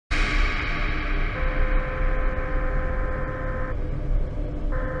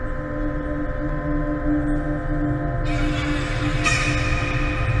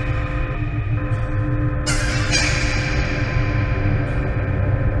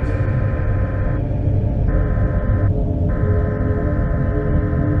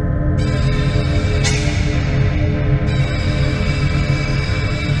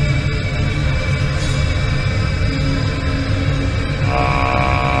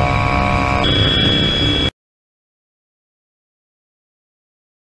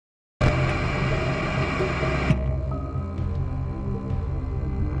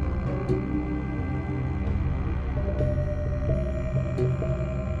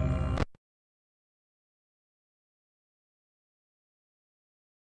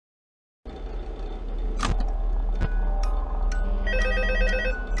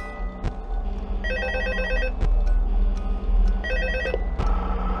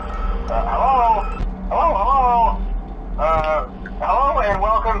Hello? Hello? Hello and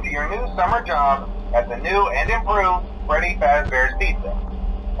welcome to your new summer job at the new and improved Freddy Fazbear's Pizza.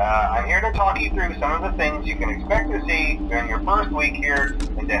 I'm here to talk you through some of the things you can expect to see during your first week here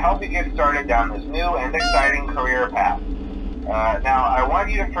and to help you get started down this new and exciting career path. Now, I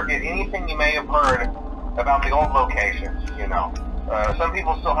want you to forget anything you may have heard about the old locations, you know. Some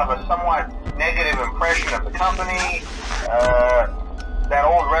people still have a somewhat negative impression of the company. That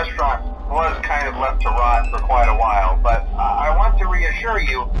old restaurant was kind of left to rot for quite a while, but I want to reassure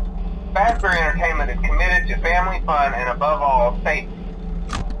you, Fazbear Entertainment is committed to family fun and above all, safety.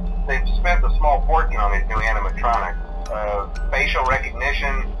 They've spent a small fortune on these new animatronics. Facial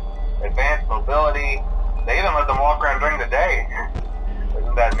recognition, advanced mobility, they even let them walk around during the day.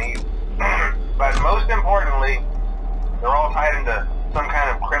 Isn't that neat? But most importantly, they're all tied into some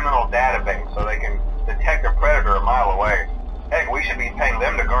kind of criminal database so they can detect a predator a mile away. Heck, we should be paying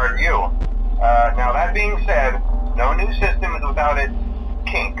them to guard you. Now that being said, no new system is without its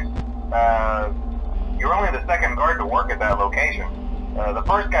kinks. You're only the second guard to work at that location. The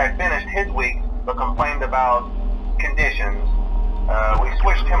first guy finished his week but complained about conditions. We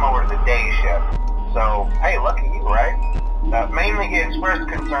switched him over to the day shift. So, hey, lucky you, right? Mainly he expressed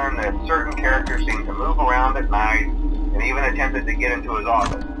concern that certain characters seemed to move around at night and even attempted to get into his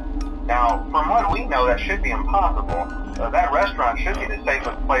office. Now, from what we know, that should be impossible. That restaurant should be the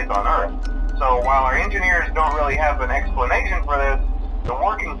safest place on Earth. So while our engineers don't really have an explanation for this, the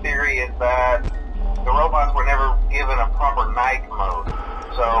working theory is that the robots were never given a proper night mode.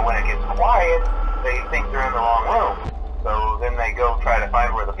 So when it gets quiet, they think they're in the wrong room. So then they go try to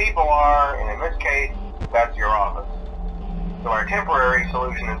find where the people are, and in this case, that's your office. So our temporary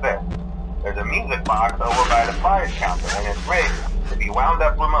solution is this. There's a music box over by the prize counter, and it's rigged to be wound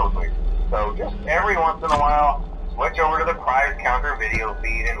up remotely. So just every once in a while, switch over to the prize counter video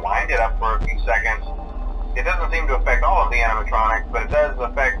feed and wind it up for a few seconds. It doesn't seem to affect all of the animatronics, but it does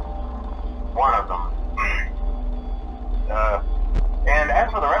affect one of them. And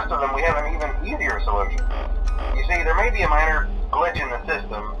as for the rest of them, we have an even easier solution. You see, there may be a minor glitch in the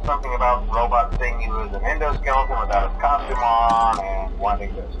system, something about the robot seeing you as an endoskeleton without his costume on and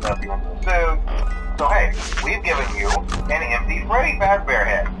wanting to stuff you into a suit. So hey, we've given you an empty Freddy Fazbear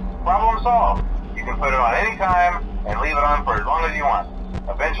head. Problem solved. You can put it on any time and leave it on for as long as you want.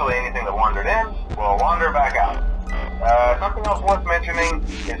 Eventually anything that wandered in will wander back out. Something else worth mentioning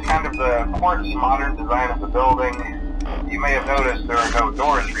is kind of the quirky modern design of the building. You may have noticed there are no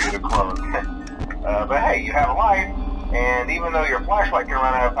doors for you to close. But hey, you have lights, and even though your flashlight can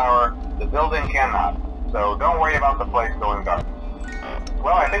run out of power, the building cannot. So don't worry about the place going dark.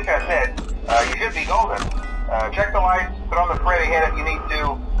 Well, I think that's it. You should be golden. Check the lights, put on the Freddy head if you need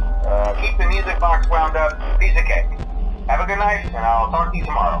to. Keep the music box wound up, piece of cake. Have a good night, and I'll talk to you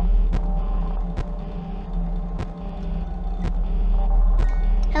tomorrow.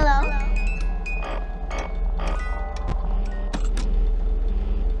 Hello?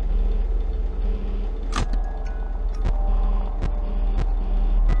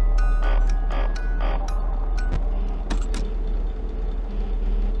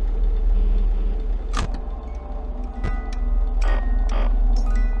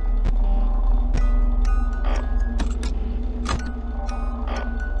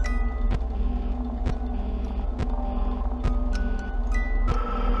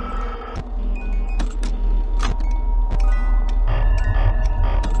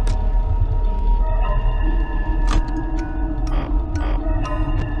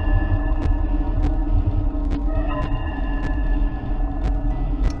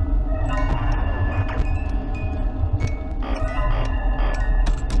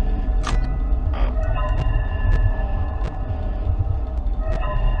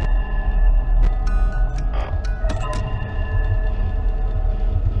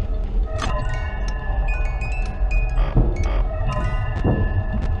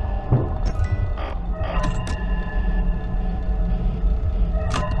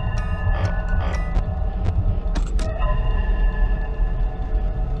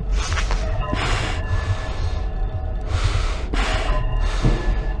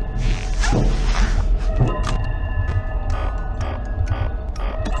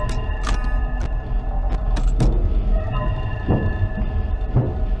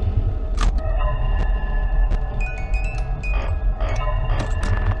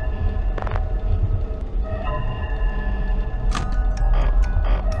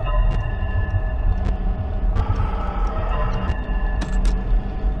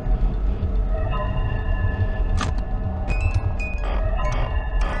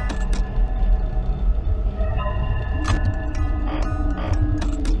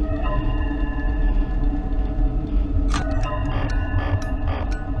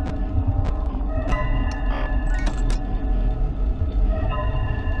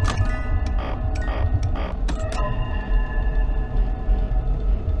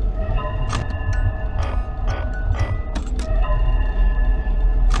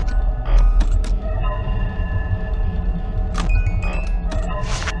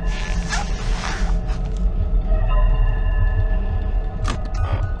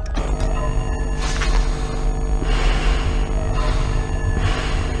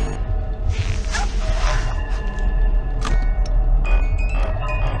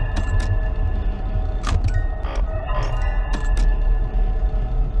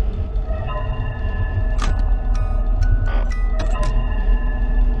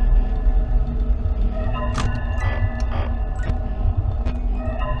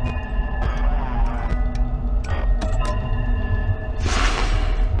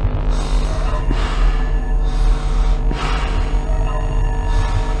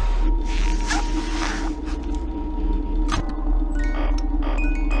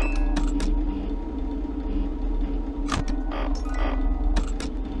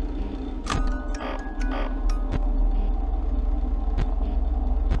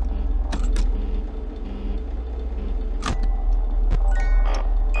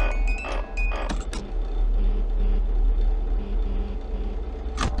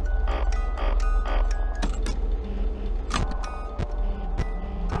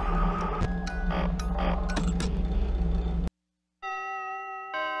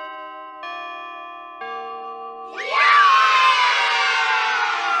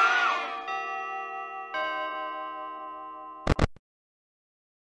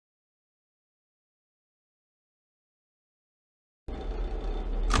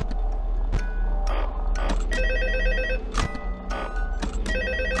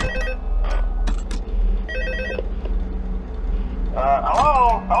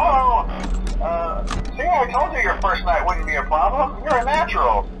 first night wouldn't be a problem. You're a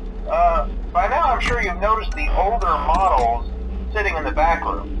natural. By now I'm sure you've noticed the older models sitting in the back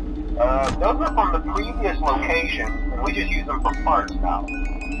room. Those are from the previous location, and we just use them for parts now.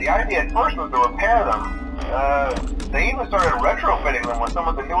 The idea at first was to repair them. They even started retrofitting them with some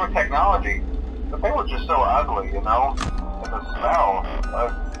of the newer technology, but they were just so ugly, you know, and the smell.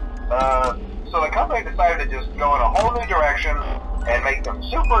 So the company decided to just go in a whole new direction and make them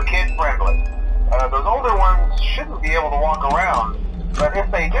super kid-friendly. Those older ones shouldn't be able to walk around, but if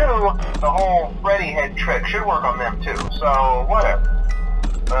they do, the whole Freddy head trick should work on them too, so whatever.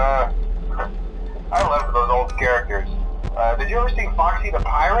 I love those old characters. Did you ever see Foxy the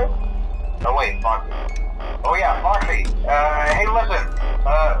Pirate? Oh wait, Foxy. Oh yeah, Foxy. Hey listen,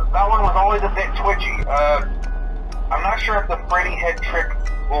 that one was always a bit twitchy. I'm not sure if the Freddy head trick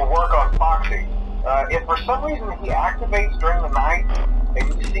will work on Foxy. If for some reason he activates during the night, and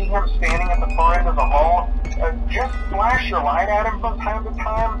you see him standing at the far end of the hall, just flash your light at him from time to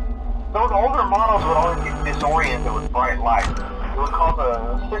time. Those older models would always get disoriented with bright light. It would cause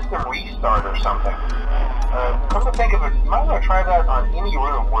a system restart or something. Come to think of it, you might want to try that on any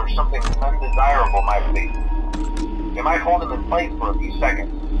room where something undesirable might be. It might hold him in place for a few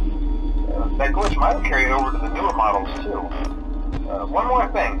seconds. That glitch might have carried over to the newer models too. One more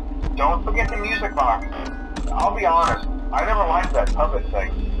thing, don't forget the music box. I'll be honest, I never liked that puppet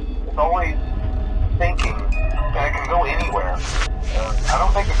thing. It's always thinking, and it can go anywhere. I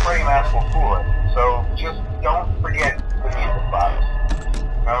don't think the Freddy mask will fool it, so just don't forget the music box.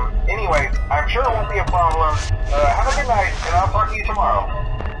 Anyway, I'm sure it won't be a problem. Have a good night, and I'll talk to you tomorrow.